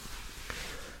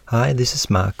Hi, this is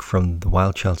Mark from The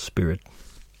Wild Child Spirit.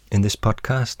 In this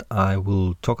podcast, I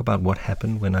will talk about what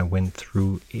happened when I went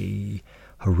through a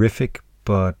horrific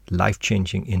but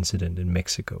life-changing incident in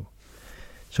Mexico.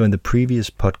 So in the previous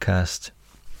podcast,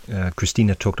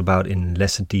 Christina talked about in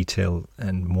lesser detail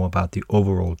and more about the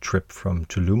overall trip from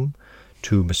Tulum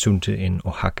to Mazunte in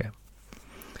Oaxaca.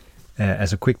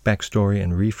 As a quick backstory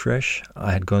and refresh,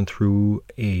 I had gone through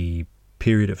a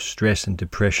period of stress and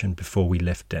depression before we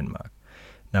left Denmark.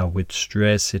 Now, with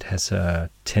stress, it has a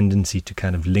tendency to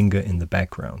kind of linger in the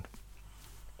background.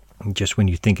 And just when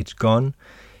you think it's gone,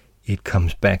 it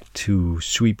comes back to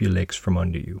sweep your legs from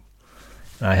under you.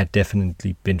 And I had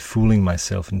definitely been fooling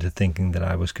myself into thinking that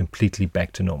I was completely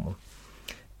back to normal.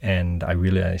 And I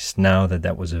realized now that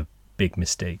that was a big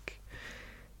mistake.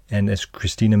 And as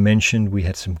Christina mentioned, we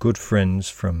had some good friends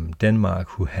from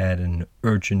Denmark who had an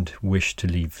urgent wish to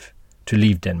leave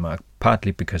Denmark,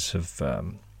 partly because of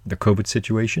the COVID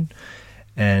situation,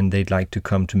 and they'd like to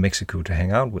come to Mexico to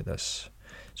hang out with us.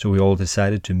 So we all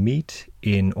decided to meet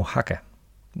in Oaxaca,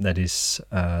 that is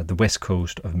the west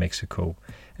coast of Mexico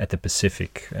at the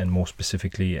Pacific, and more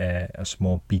specifically a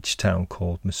small beach town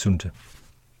called Mazunte.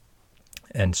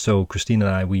 And so Christina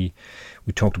and I, we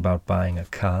talked about buying a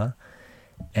car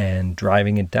and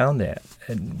driving it down there.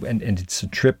 And it's a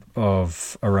trip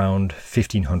of around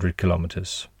 1,500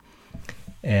 kilometers.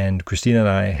 And Christina and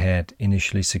I had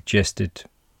initially suggested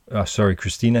that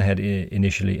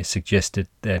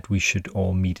we should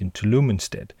all meet in Tulum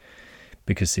instead,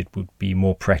 because it would be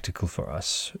more practical for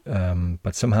us.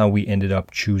 But somehow we ended up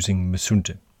choosing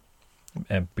Mazunte,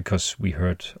 because we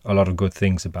heard a lot of good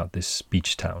things about this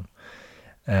beach town.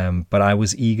 But I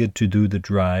was eager to do the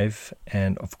drive,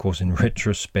 and of course, in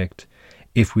retrospect,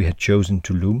 if we had chosen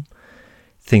Tulum,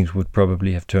 things would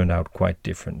probably have turned out quite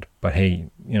different. But hey,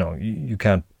 you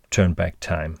can't turn back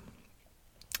time.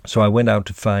 So I went out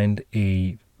to find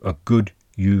a good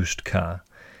used car.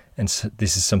 And so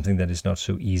this is something that is not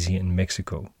so easy in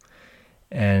Mexico.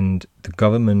 And the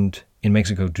government in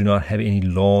Mexico do not have any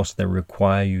laws that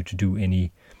require you to do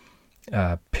any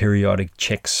periodic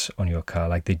checks on your car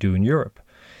like they do in Europe.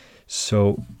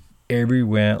 So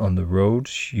everywhere on the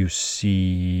roads you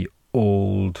see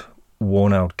old,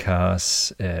 worn-out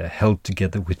cars held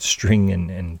together with string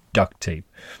and duct tape,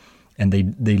 and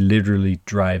they literally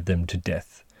drive them to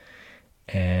death.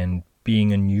 And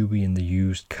being a newbie in the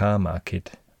used car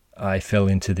market, I fell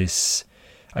into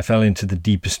the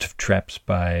deepest of traps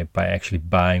by actually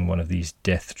buying one of these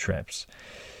death traps.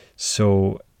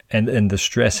 So and the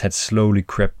stress had slowly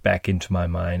crept back into my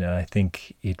mind, and I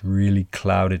think it really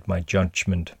clouded my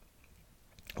judgment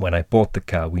when I bought the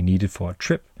car we needed for a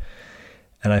trip.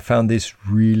 And I found this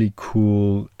really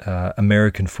cool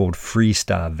American Ford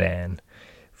Freestar van.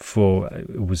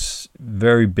 It was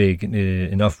very big,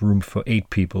 enough room for 8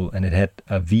 people, and it had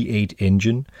a V8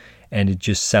 engine, and it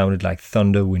just sounded like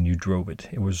thunder when you drove it.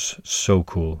 It was so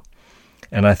cool.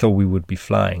 And I thought we would be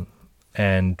flying.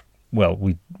 And, well,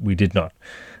 we did not.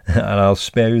 And I'll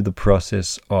spare you the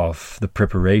process of the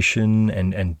preparation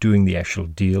and doing the actual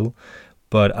deal.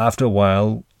 But after a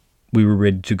while, we were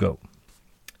ready to go.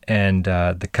 And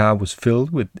the car was filled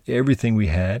with everything we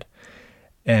had,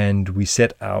 and we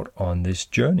set out on this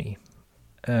journey.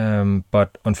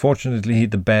 But unfortunately,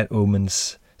 the bad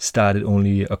omens started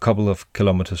only a couple of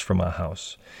kilometers from our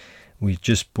house. We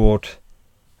just bought,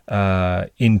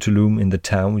 in Tulum, in the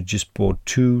town, we just bought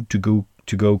 2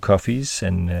 to-go coffees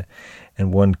and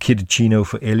one cappuccino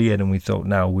for Elliot, and we thought,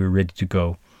 now we're ready to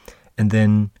go. And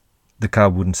then the car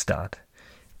wouldn't start.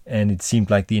 And it seemed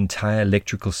like the entire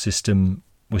electrical system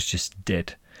was just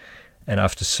dead. And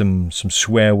after some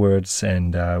swear words,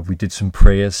 and we did some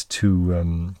prayers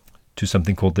to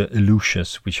something called the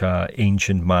Ilushas, which are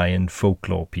ancient Mayan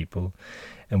folklore people,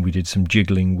 and we did some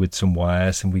jiggling with some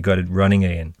wires, and we got it running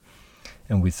again.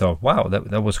 And we thought, wow,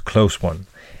 that was a close one.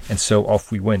 And so off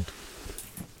we went,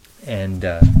 and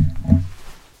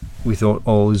we thought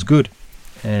all is good,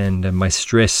 and my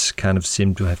stress kind of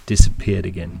seemed to have disappeared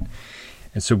again.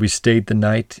 And so we stayed the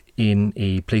night in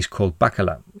a place called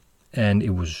Bacala, and it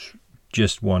was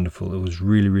just wonderful. It was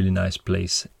really, really nice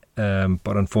place.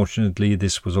 But unfortunately,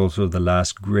 this was also the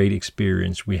last great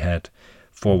experience we had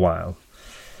for a while.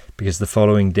 Because the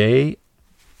following day,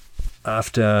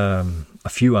 after a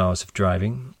few hours of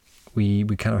driving, we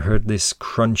kind of heard this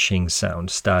crunching sound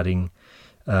starting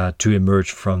to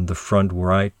emerge from the front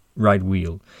right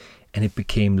wheel. And it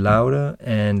became louder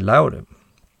and louder.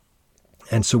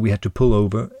 And so we had to pull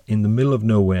over in the middle of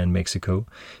nowhere in Mexico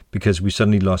because we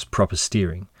suddenly lost proper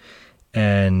steering.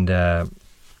 And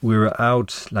we were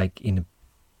out like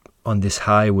on this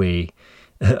highway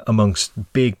amongst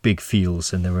big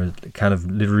fields, and there were kind of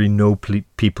literally no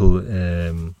people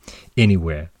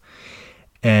anywhere.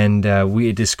 And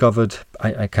we discovered,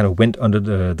 I kind of went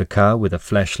under the car with a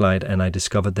flashlight, and I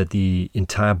discovered that the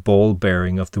entire ball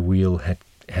bearing of the wheel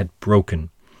had broken.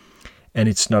 And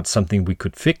it's not something we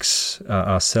could fix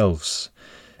ourselves.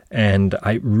 And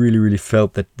I really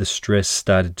felt that the stress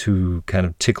started to kind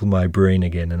of tickle my brain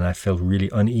again, and I felt really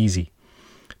uneasy.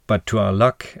 But to our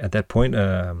luck, at that point,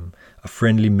 a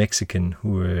friendly Mexican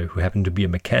who happened to be a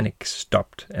mechanic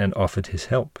stopped and offered his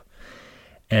help.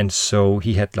 And so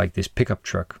he had like this pickup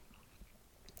truck,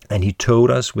 and he towed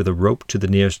us with a rope to the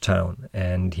nearest town,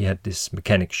 and he had this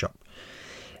mechanic shop,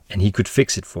 and he could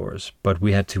fix it for us, but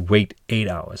we had to wait 8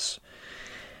 hours.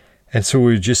 And so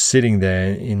we were just sitting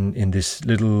there in this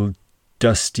little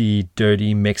dusty,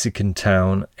 dirty Mexican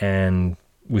town, and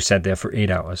we sat there for 8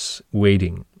 hours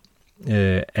waiting,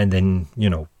 and then,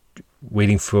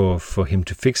 waiting for him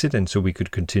to fix it, and so we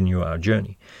could continue our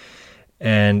journey.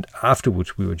 And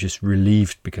afterwards, we were just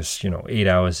relieved because, 8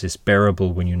 hours is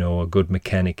bearable when a good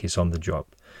mechanic is on the job.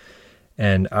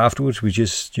 And afterwards, we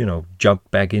just,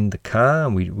 jumped back in the car,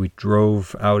 and we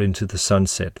drove out into the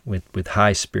sunset with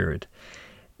high spirit.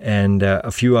 And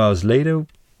a few hours later,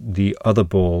 the other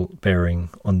ball bearing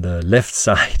on the left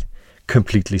side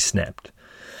completely snapped.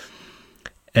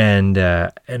 And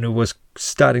it was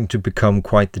starting to become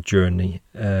quite the journey.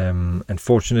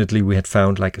 Unfortunately, we had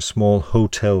found like a small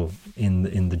hotel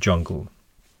in the jungle,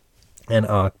 and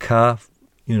our car,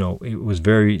 it was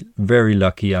very, very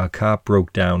lucky. Our car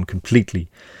broke down completely,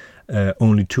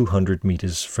 only 200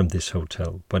 meters from this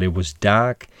hotel. But it was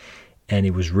dark, and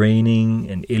it was raining,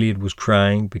 and Elliot was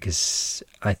crying because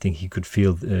I think he could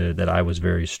feel that I was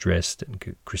very stressed,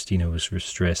 and Christina was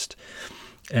stressed.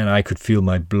 And I could feel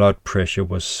my blood pressure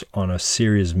was on a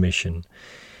serious mission.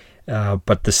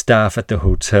 But the staff at the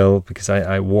hotel, because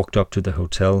I walked up to the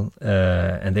hotel,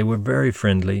 and they were very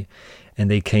friendly, and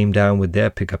they came down with their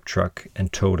pickup truck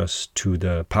and towed us to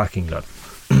the parking lot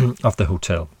of the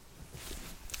hotel.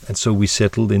 And so we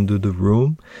settled into the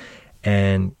room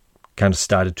and kind of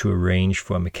started to arrange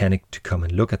for a mechanic to come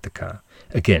and look at the car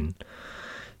again.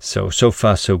 So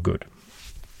far, so good.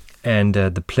 And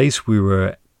the place we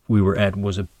were at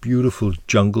was a beautiful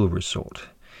jungle resort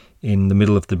in the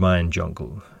middle of the Mayan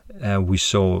jungle. We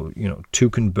saw,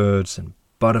 toucan birds and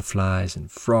butterflies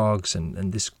and frogs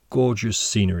and this gorgeous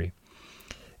scenery.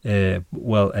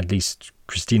 Well, at least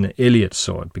Christina Elliott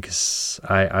saw it, because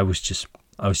I was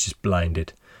just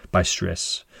blinded by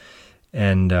stress.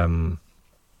 And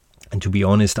to be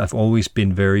honest, I've always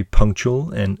been very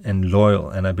punctual and loyal,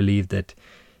 and I believe that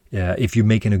if you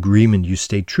make an agreement, you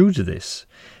stay true to this.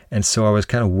 And so I was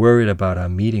kind of worried about our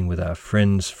meeting with our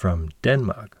friends from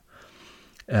Denmark,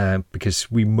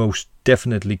 because we most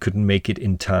definitely couldn't make it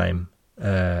in time,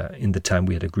 in the time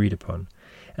we had agreed upon.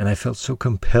 And I felt so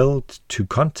compelled to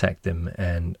contact them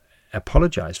and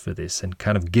apologize for this and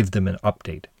kind of give them an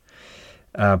update.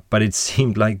 But it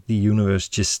seemed like the universe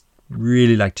just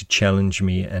really liked to challenge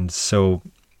me. And so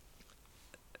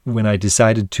when I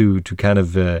decided to kind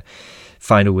of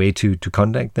find a way to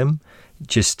contact them,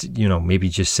 maybe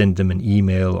just send them an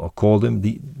email or call them,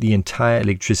 the entire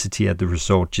electricity at the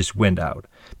resort just went out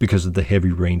because of the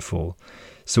heavy rainfall.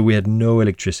 So we had no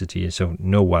electricity, so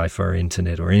no Wi-Fi or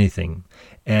internet or anything.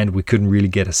 And we couldn't really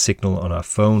get a signal on our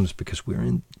phones because we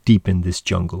were deep in this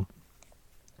jungle.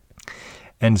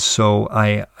 And so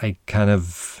I kind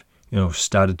of,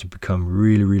 started to become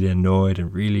really, really annoyed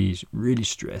and really, really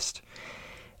stressed.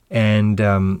 And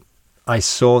I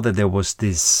saw that there was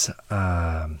this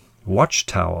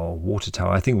watchtower or water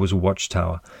tower. I think it was a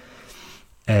watchtower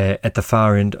at the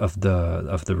far end of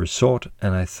the resort.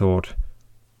 And I thought,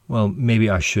 well, maybe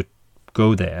I should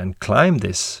go there and climb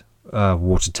this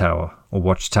water tower or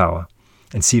watchtower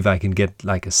and see if I can get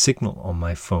like a signal on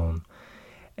my phone.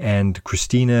 And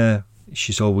Christina,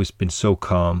 she's always been so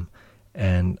calm,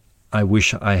 and I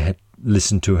wish I had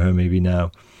listened to her maybe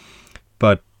now.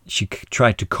 But she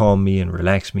tried to calm me and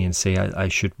relax me and say I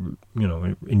should,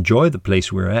 enjoy the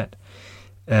place we're at.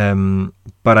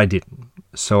 But I didn't.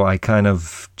 So I kind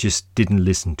of just didn't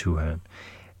listen to her.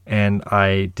 And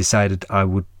I decided I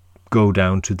would go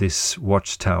down to this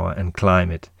watchtower and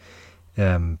climb it,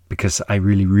 because I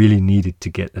really, really needed to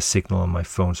get a signal on my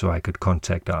phone so I could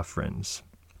contact our friends.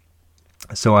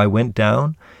 So I went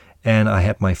down, and I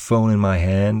had my phone in my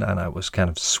hand, and I was kind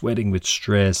of sweating with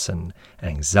stress and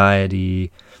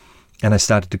anxiety. And I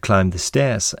started to climb the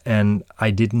stairs, and I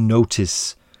didn't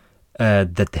notice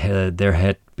that there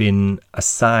had been a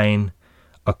sign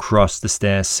across the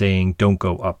stairs saying "Don't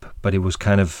go up," but it was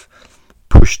kind of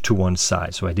pushed to one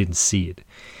side, so I didn't see it.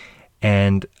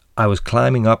 And I was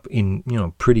climbing up in,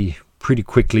 pretty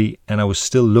quickly, and I was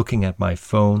still looking at my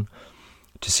phone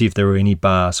to see if there were any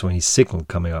bars or any signal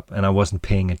coming up, and I wasn't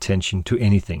paying attention to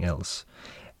anything else.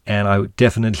 And I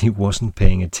definitely wasn't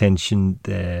paying attention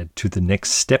to the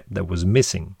next step that was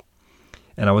missing.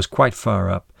 And I was quite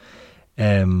far up,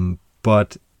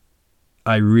 but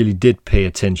I really did pay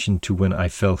attention to when I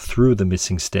fell through the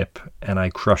missing step and I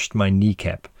crushed my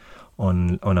kneecap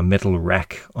on a metal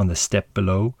rack on the step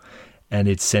below, and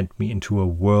it sent me into a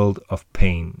world of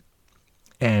pain.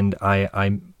 And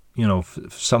I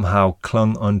somehow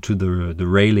clung onto the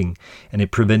railing, and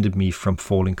it prevented me from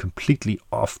falling completely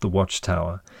off the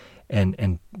watchtower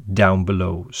and down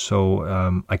below.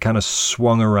 So I kind of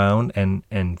swung around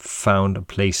and found a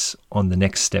place on the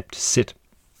next step to sit.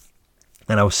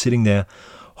 And I was sitting there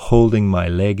holding my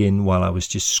leg in while I was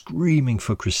just screaming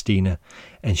for Christina,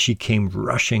 and she came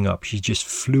rushing up. She just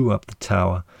flew up the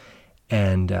tower,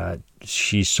 and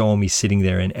she saw me sitting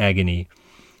there in agony,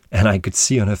 and I could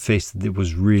see on her face that it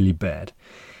was really bad.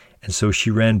 And so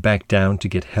she ran back down to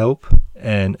get help,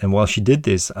 and while she did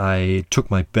this, I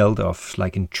took my belt off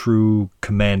like in true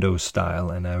commando style,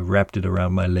 and I wrapped it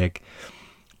around my leg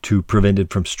to prevent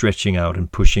it from stretching out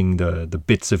and pushing the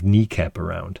bits of kneecap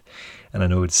around. And I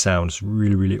know it sounds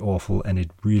really, really awful, and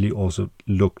it really also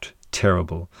looked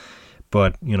terrible.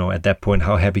 But, at that point,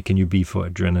 how happy can you be for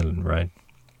adrenaline, right?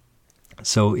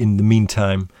 So in the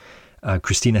meantime,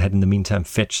 Christina had in the meantime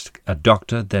fetched a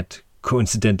doctor that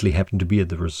coincidentally happened to be at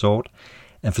the resort.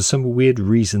 And for some weird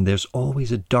reason, there's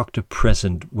always a doctor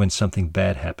present when something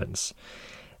bad happens.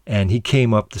 And he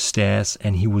came up the stairs,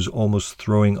 and he was almost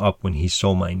throwing up when he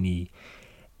saw my knee.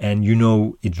 And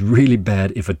it's really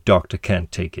bad if a doctor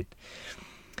can't take it.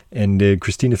 And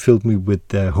Christina filled me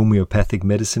with homeopathic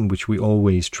medicine, which we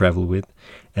always travel with.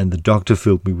 And the doctor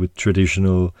filled me with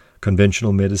traditional,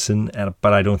 conventional medicine.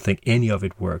 But I don't think any of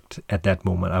it worked at that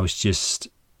moment. I was just,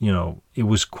 it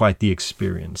was quite the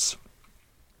experience.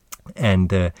 And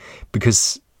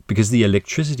because the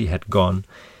electricity had gone,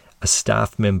 a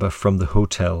staff member from the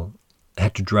hotel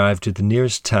had to drive to the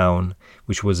nearest town,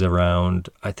 which was around,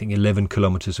 I think, 11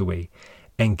 kilometers away,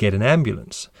 and get an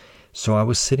ambulance. So I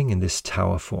was sitting in this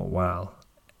tower for a while,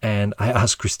 and I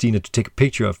asked Christina to take a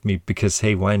picture of me because,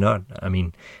 hey, why not? I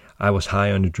mean, I was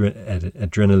high on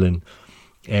adrenaline,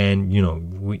 and,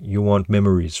 you want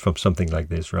memories from something like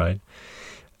this, right?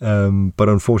 But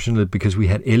unfortunately, because we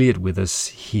had Elliot with us,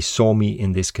 he saw me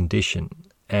in this condition,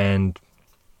 and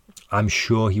I'm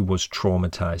sure he was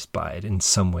traumatized by it in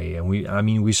some way. And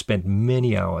we spent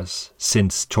many hours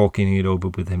since talking it over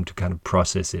with him to kind of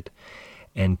process it.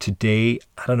 And today,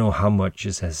 I don't know how much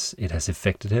it has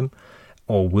affected him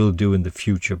or will do in the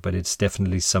future, but it's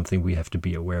definitely something we have to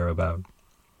be aware about.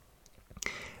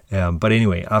 But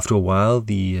anyway, after a while,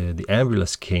 the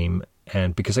ambulance came,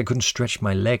 and because I couldn't stretch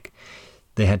my leg,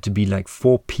 there had to be like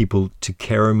 4 people to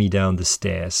carry me down the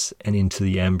stairs and into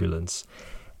the ambulance.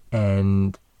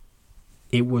 And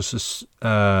it was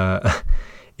a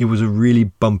really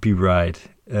bumpy ride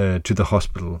to the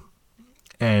hospital.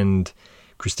 And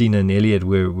Christina and Elliot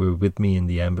were with me in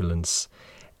the ambulance.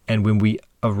 And when we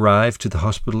arrived to the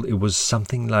hospital, it was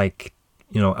something like,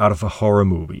 out of a horror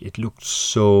movie. It looked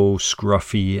so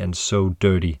scruffy and so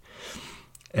dirty.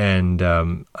 And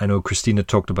I know Christina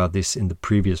talked about this in the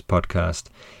previous podcast,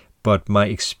 but my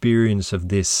experience of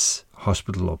this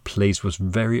hospital or place was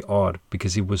very odd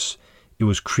because it was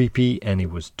creepy and it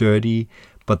was dirty,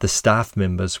 but the staff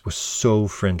members were so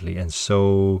friendly and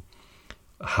so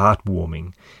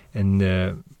heartwarming.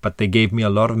 And but they gave me a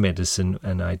lot of medicine,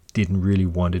 and I didn't really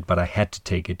want it, but I had to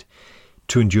take it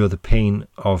to endure the pain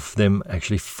of them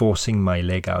actually forcing my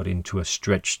leg out into a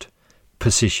stretched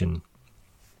position.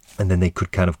 And then they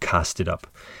could kind of cast it up,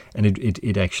 and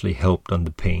it actually helped on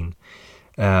the pain.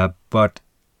 But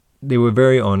they were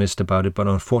very honest about it, but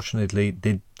unfortunately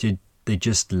they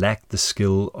just lacked the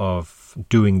skill of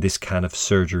doing this kind of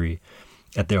surgery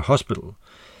at their hospital.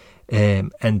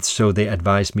 And so they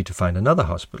advised me to find another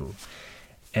hospital.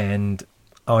 And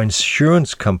our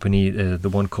insurance company, the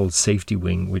one called Safety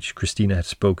Wing, which Christina had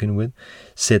spoken with,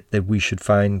 said that we should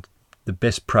find the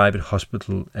best private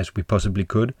hospital as we possibly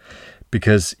could,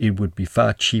 because it would be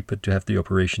far cheaper to have the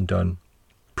operation done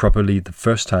properly the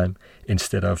first time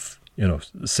instead of,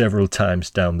 several times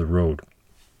down the road,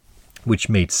 which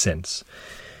made sense.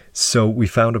 So we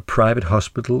found a private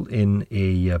hospital in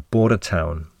a border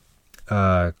town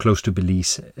close to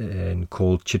Belize and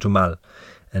called Chetumal,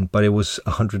 but it was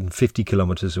 150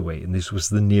 kilometers away, and this was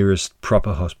the nearest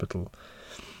proper hospital.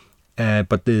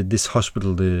 But this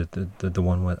hospital, the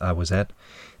one where I was at,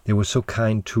 they were so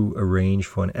kind to arrange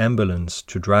for an ambulance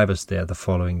to drive us there the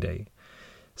following day.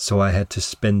 So I had to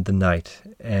spend the night,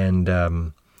 and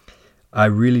I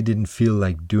really didn't feel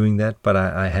like doing that, but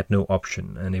I had no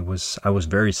option, and I was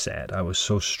very sad. I was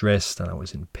so stressed, and I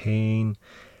was in pain,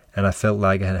 and I felt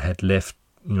like I had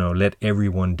let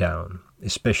everyone down,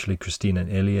 especially Christina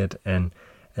and Elliot. And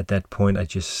at that point, I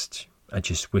just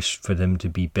wished for them to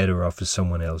be better off as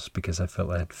someone else, because I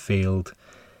felt I had failed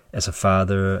as a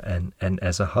father and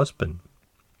as a husband.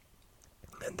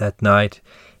 And that night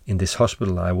in this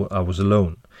hospital, I was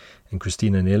alone, and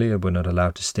Christina and Elliot were not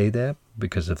allowed to stay there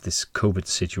because of this COVID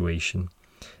situation.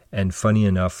 And funny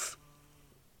enough,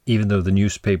 even though the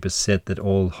newspapers said that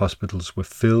all hospitals were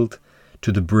filled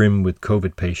to the brim with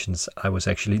COVID patients, I was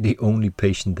actually the only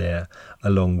patient there,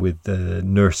 along with the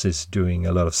nurses doing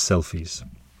a lot of selfies.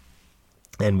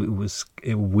 And it was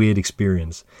a weird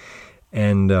experience.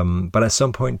 And but at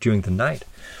some point during the night,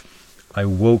 I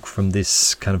woke from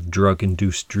this kind of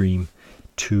drug-induced dream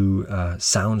to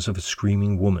sounds of a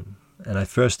screaming woman. And at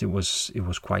first it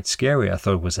was quite scary. I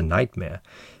thought it was a nightmare,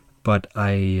 but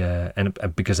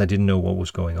because I didn't know what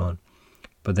was going on.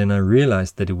 But then I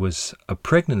realized that it was a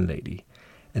pregnant lady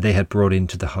they had brought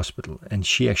into the hospital, and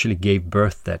she actually gave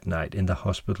birth that night in the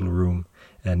hospital room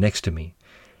next to me.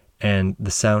 And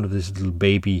the sound of this little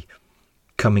baby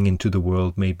coming into the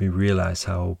world made me realize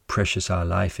how precious our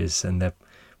life is, and that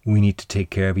we need to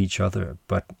take care of each other,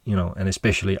 but and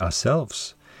especially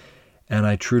ourselves. And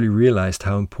I truly realized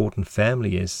how important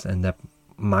family is, and that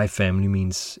my family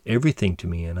means everything to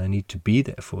me, and I need to be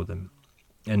there for them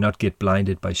and not get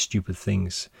blinded by stupid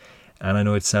things. And I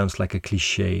know it sounds like a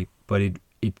cliche, but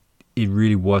it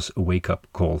really was a wake-up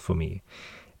call for me.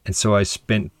 And so I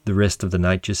spent the rest of the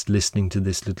night just listening to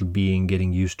this little being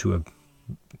getting used to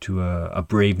a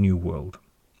brave new world.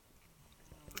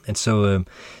 And so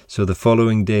the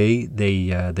following day,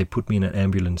 they put me in an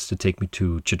ambulance to take me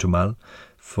to Chetumal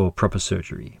for proper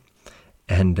surgery.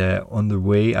 And on the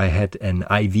way, I had an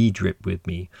IV drip with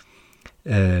me.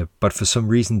 But for some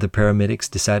reason, the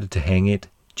paramedics decided to hang it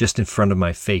just in front of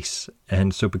my face.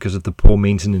 And so because of the poor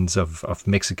maintenance of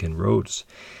Mexican roads,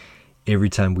 every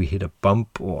time we hit a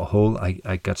bump or a hole,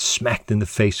 I got smacked in the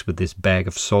face with this bag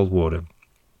of salt water.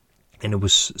 And it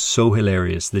was so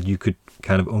hilarious that you could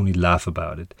kind of only laugh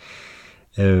about it.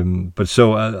 But so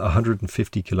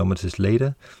 150 kilometers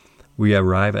later, we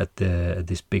arrive at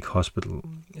this big hospital,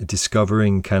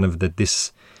 discovering kind of that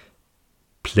this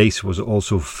place was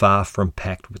also far from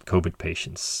packed with COVID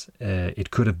patients.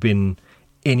 It could have been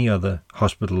any other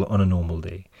hospital on a normal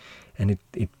day. And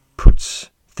it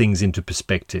puts things into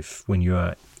perspective when you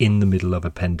are in the middle of a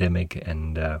pandemic.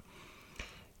 And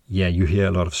you hear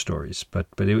a lot of stories, but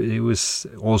it was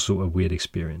also a weird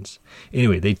experience.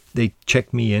 Anyway, they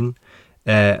checked me in,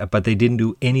 but they didn't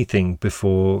do anything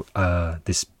before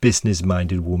this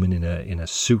business-minded woman in a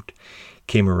suit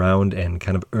came around and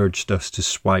kind of urged us to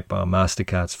swipe our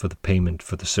MasterCards for the payment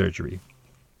for the surgery.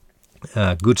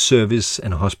 Good service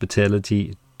and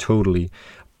hospitality, totally,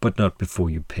 but not before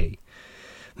you pay.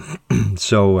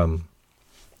 So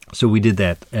we did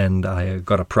that, and I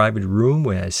got a private room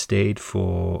where I stayed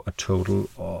for a total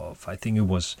of, I think it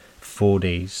was 4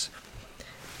 days.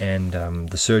 And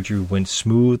the surgery went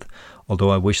smooth, although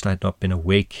I wished I'd not been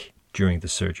awake during the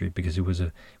surgery, because it was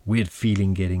a weird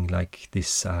feeling getting like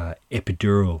this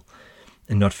epidural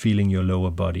and not feeling your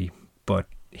lower body, but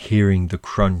hearing the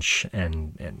crunch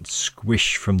and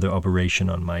squish from the operation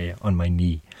on my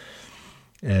knee.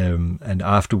 And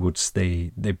afterwards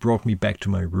they brought me back to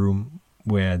my room,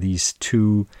 where these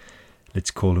two, let's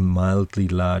call them mildly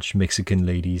large Mexican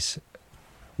ladies,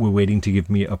 were waiting to give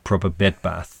me a proper bed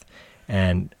bath.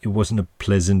 And it wasn't a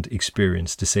pleasant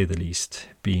experience, to say the least,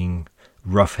 being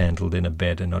rough-handled in a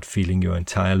bed and not feeling your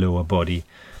entire lower body,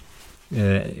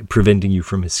 preventing you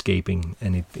from escaping,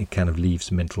 and it kind of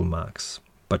leaves mental marks.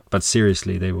 But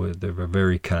seriously, they were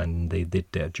very kind, and they did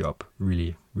their job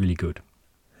really, really good.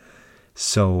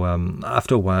 So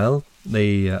after a while,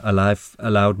 they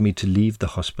allowed me to leave the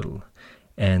hospital,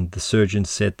 and the surgeon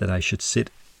said that I should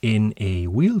sit in a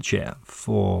wheelchair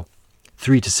for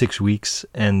 3 to 6 weeks,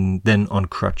 and then on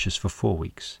crutches for 4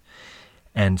 weeks.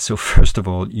 And so first of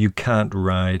all, you can't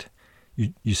ride,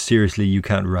 you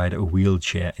can't ride a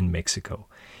wheelchair in Mexico.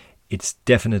 It's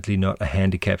definitely not a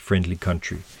handicap-friendly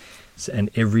country.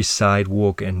 And every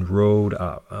sidewalk and road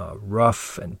are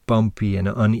rough and bumpy and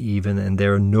uneven, and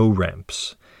there are no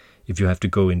ramps. If you have to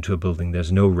go into a building,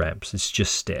 there's no ramps. It's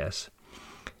just stairs.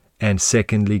 And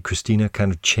secondly, Christina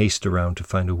kind of chased around to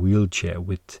find a wheelchair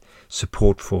with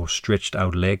support for stretched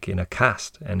out leg in a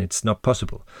cast, and it's not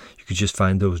possible. You could just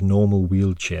find those normal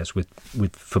wheelchairs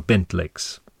for bent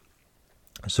legs.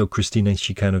 So Christina,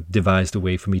 she kind of devised a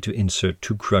way for me to insert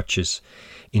 2 crutches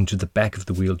into the back of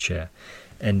the wheelchair,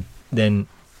 and then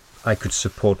I could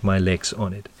support my legs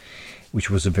on it, which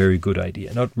was a very good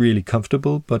idea. Not really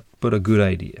comfortable, but a good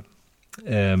idea.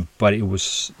 But it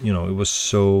was, it was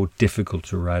so difficult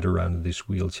to ride around in this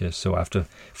wheelchair. So after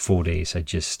 4 days, I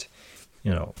just,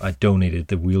 I donated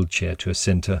the wheelchair to a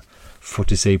center for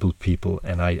disabled people,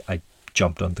 and I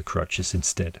jumped on the crutches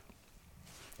instead.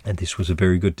 And this was a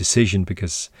very good decision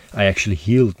because I actually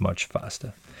healed much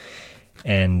faster.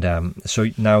 And so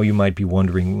now you might be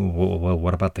wondering, well,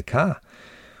 what about the car?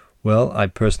 Well, I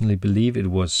personally believe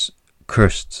it was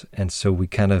cursed, and so we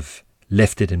kind of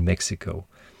left it in Mexico,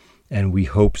 and we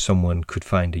hope someone could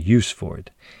find a use for it.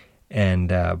 And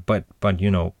but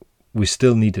we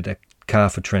still needed a car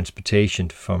for transportation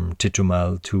from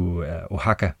Chetumal to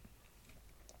Oaxaca.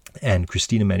 And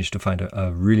Christina managed to find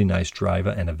a really nice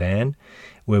driver and a van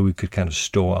where we could kind of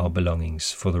store our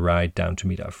belongings for the ride down to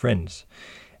meet our friends.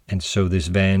 And so this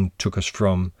van took us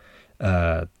from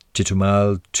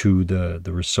Chetumal to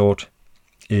the resort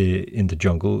in the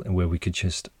jungle, and where we could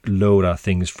just load our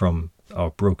things from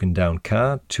our broken down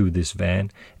car to this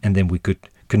van, and then we could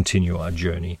continue our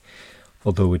journey,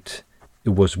 although it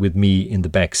was with me in the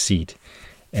back seat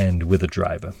and with a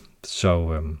driver.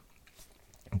 So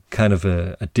kind of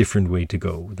a different way to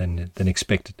go than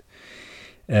expected.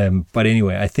 But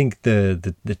anyway, I think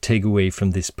the takeaway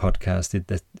from this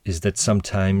podcast is that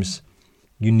sometimes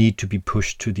you need to be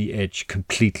pushed to the edge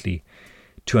completely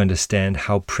to understand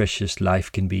how precious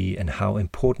life can be and how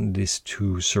important it is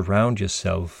to surround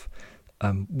yourself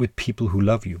with people who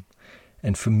love you.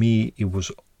 And for me,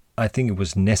 I think it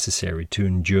was necessary to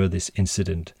endure this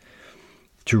incident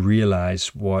to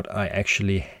realize what I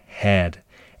actually had.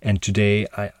 And today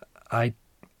I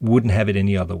wouldn't have it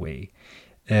any other way.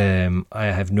 I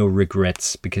have no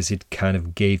regrets because it kind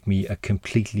of gave me a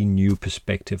completely new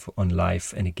perspective on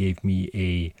life, and it gave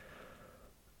me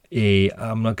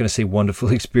I'm not going to say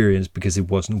wonderful experience because it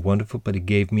wasn't wonderful, but it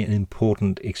gave me an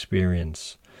important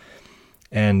experience.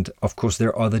 And of course there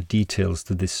are other details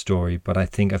to this story, but I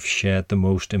think I've shared the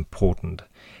most important.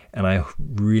 And I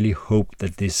really hope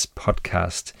that this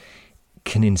podcast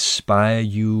can inspire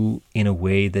you in a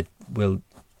way that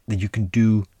you can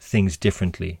do things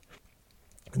differently.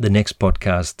 The next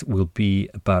podcast will be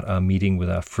about our meeting with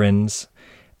our friends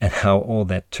and how all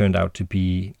that turned out to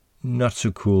be not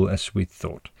so cool as we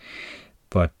thought.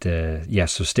 But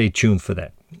so stay tuned for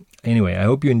that. Anyway, I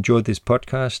hope you enjoyed this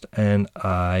podcast, and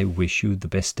I wish you the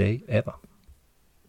best day ever.